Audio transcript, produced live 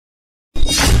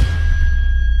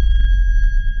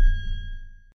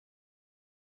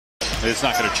It's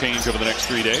not going to change over the next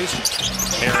 3 days.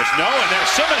 Harris, no, and there's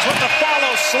Simmons with the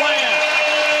follow slam.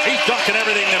 He's dunking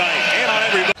everything tonight, and on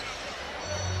everybody.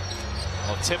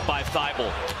 Well, tipped by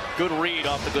Deibs. Good read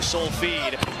off the Gasol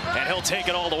feed, and he'll take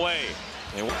it all the way.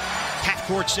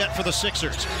 Half-court set for the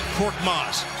Sixers.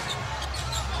 Korkmaz.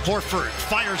 Horford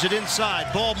fires it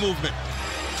inside. Ball movement.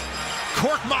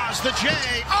 Korkmaz, the J.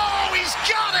 Oh, he's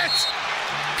got it!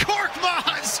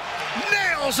 Korkmaz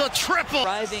nails a triple.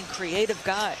 Driving, creative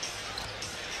guy.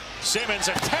 Simmons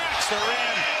attacks the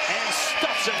rim and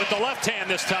stuffs it with the left hand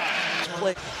this time.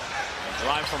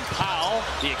 Drive from Powell.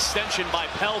 The extension by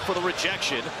Pell for the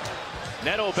rejection.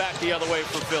 Neto back the other way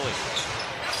for Philly.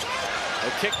 A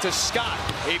kick to Scott.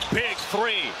 A big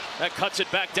three. That cuts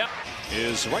it back down.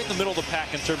 Is right in the middle of the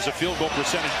pack in terms of field goal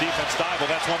percentage defense. Deibs,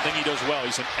 that's one thing he does well.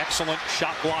 He's an excellent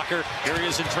shot blocker. Here he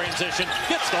is in transition.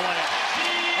 Gets the layup.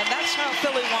 And that's how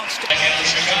Philly wants to.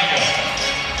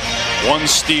 One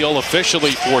steal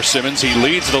officially for Simmons. He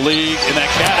leads the league in that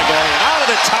category. Out of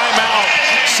the timeout,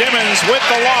 Simmons with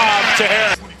the lob to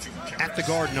Harris. At the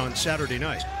Garden on Saturday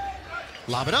night.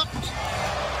 Lob it up.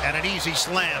 And an easy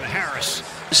slam, Harris.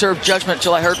 Reserved judgment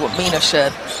until I heard what Mina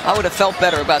said. I would have felt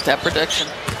better about that prediction.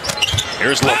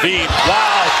 Here's Levine.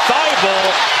 Wow,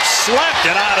 Deibs slapped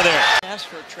it out of there. Asked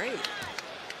for a trade.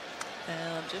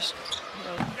 And just,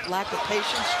 lack of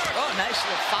patience. Oh, nice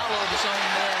little follow of his own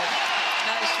man.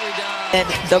 Nicely done. And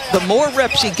the more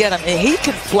reps he gets, he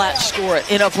can flat score it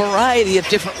in a variety of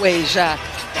different ways, Zach.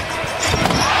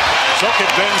 So can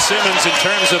Ben Simmons in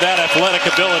terms of that athletic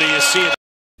ability. You see it.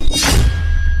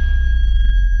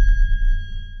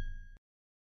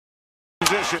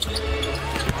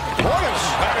 Hornets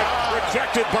had it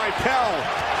rejected by Pell.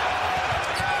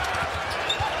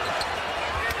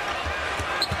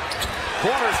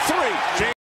 Corner three.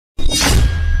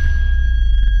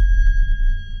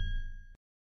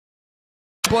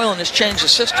 Boylan has changed the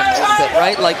system a little bit,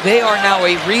 right? Like they are now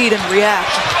a read and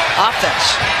react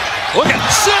offense. Look at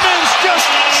Simmons just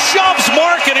shoves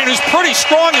Markkanen, who's pretty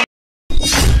strong.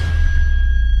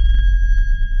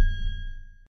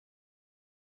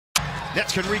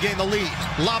 Nets can regain the lead.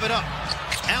 Lob it up.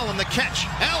 Allen the catch.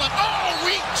 Allen,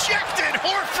 rejected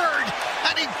Horford!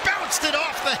 And he bounced it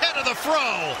off the head of the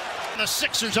fro. The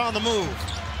Sixers on the move.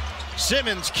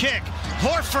 Simmons kick.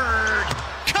 Horford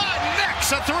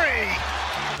connects a three.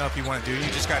 I don't know if you want to do. You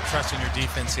just got trust in your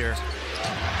defense here.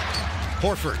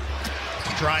 Horford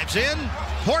drives in.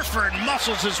 Horford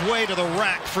muscles his way to the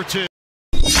rack for two.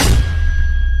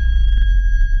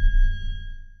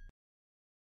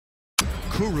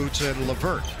 Kurucs and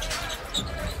Levert.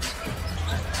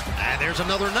 And there's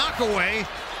another knockaway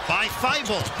by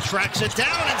Deibs. Tracks it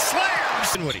down and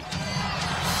slams. Dinwiddie.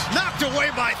 Knocked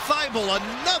away by Deibs.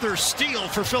 Another steal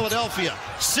for Philadelphia.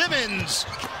 Simmons.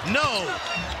 No.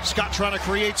 Scott trying to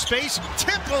create space.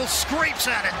 Temple scrapes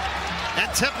at it.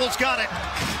 And Temple's got it.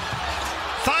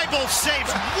 Deibs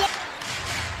saves.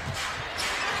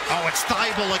 Oh, it's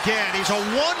Deibs again. He's a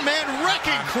one-man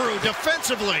wrecking crew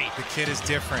defensively. The kid is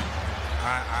different.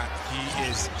 He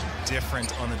is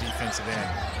different on the defensive end.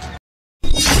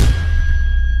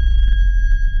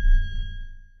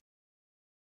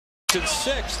 In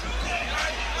sixth.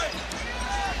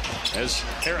 As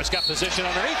Harris got position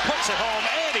underneath, puts it home,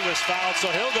 and he was fouled, so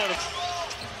he'll go to.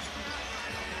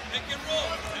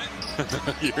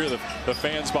 You hear the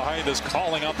fans behind us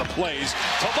calling out the plays.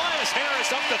 Tobias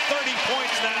Harris up to 30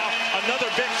 points now. Another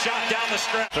big shot down the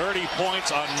stretch. 30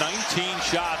 points on 19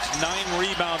 shots, 9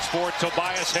 rebounds for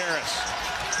Tobias Harris.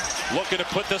 Looking to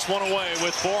put this one away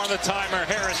with 4 on the timer.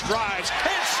 Harris drives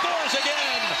and scores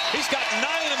again. He's got 9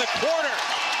 in the quarter,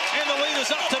 and the lead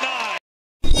is up to 9.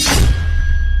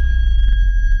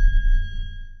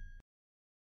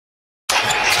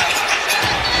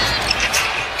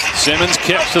 Simmons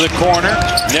kicks to the corner.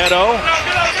 Neto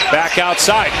back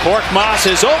outside. Korkmaz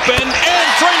is open and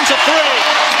frames a three.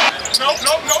 No.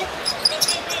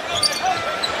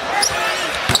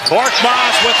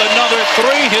 Korkmaz with another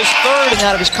three, his third.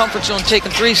 Out of his comfort zone,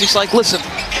 taking threes. He's like, listen,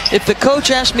 if the coach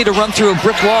asked me to run through a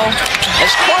brick wall,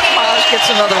 as Korkmaz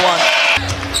gets another one.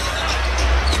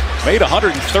 Made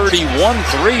 131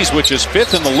 threes, which is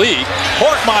 5th in the league.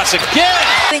 Korkmaz again.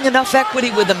 Having enough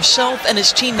equity with himself and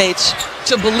his teammates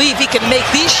to believe he can make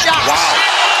these shots. Wow.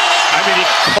 I mean,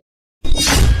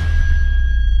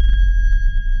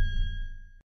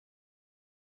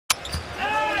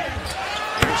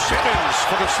 Here's Simmons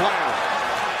for the slam.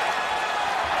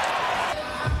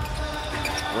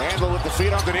 Randall with the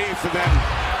feet underneath, and then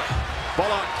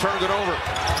Bullock turned it over.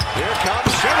 Here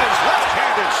comes Simmons,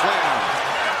 left-handed slam.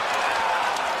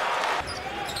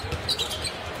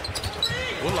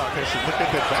 Woodlock has to look at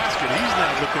the basket. He's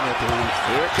not looking at the hoop.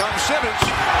 Here comes Simmons.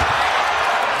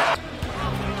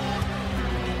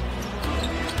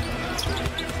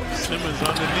 Simmons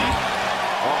underneath.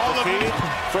 All the feed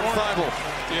from Thibault.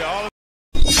 Yeah, all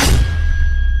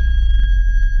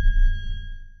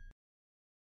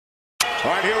All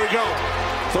right, here we go.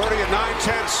 30 and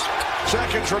 9/10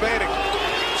 seconds remaining.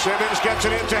 Simmons gets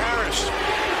it into Harris.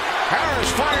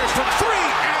 Harris fires from three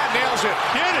and nails it.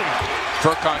 Get it.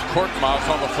 Furkan Korkmaz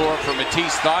on the floor for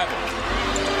Matisse Deibs.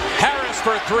 Harris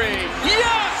for three.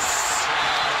 Yes!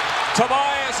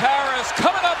 Tobias Harris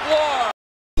coming up long.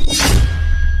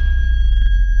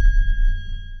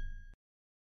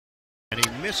 And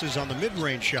he misses on the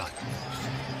mid-range shot.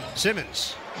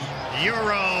 Simmons,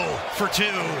 Euro for two.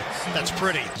 That's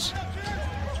pretty.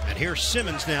 And here's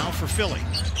Simmons now for Philly.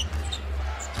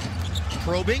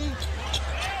 Probing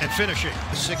and finishing.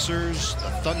 The Sixers, the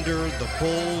Thunder, the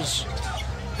Bulls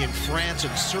in France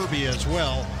and Serbia as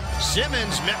well.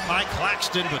 Simmons met by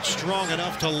Claxton, but strong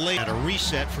enough to lay at a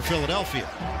reset for Philadelphia.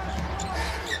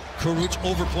 Kuruc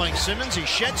overplaying Simmons. He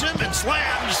sheds him and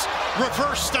slams.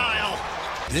 Reverse style.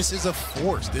 This is a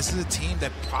force. This is a team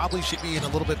that probably should be in a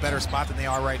little bit better spot than they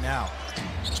are right now.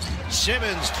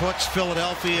 Simmons puts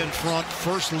Philadelphia in front.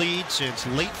 First lead since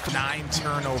late. 9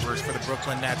 turnovers for the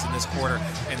Brooklyn Nets in this quarter,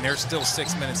 and there's still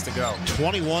 6 minutes to go.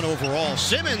 21 overall.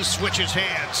 Simmons switches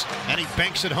hands, and he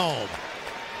banks it home.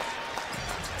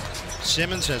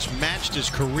 Simmons has matched his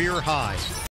career high.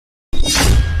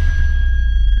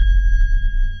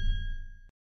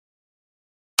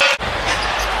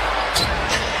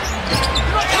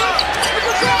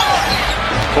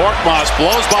 Korkmaz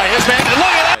blows by his man. And look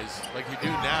at that. like you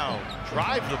do now.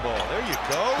 Drive the ball. There you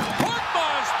go.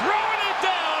 Korkmaz throwing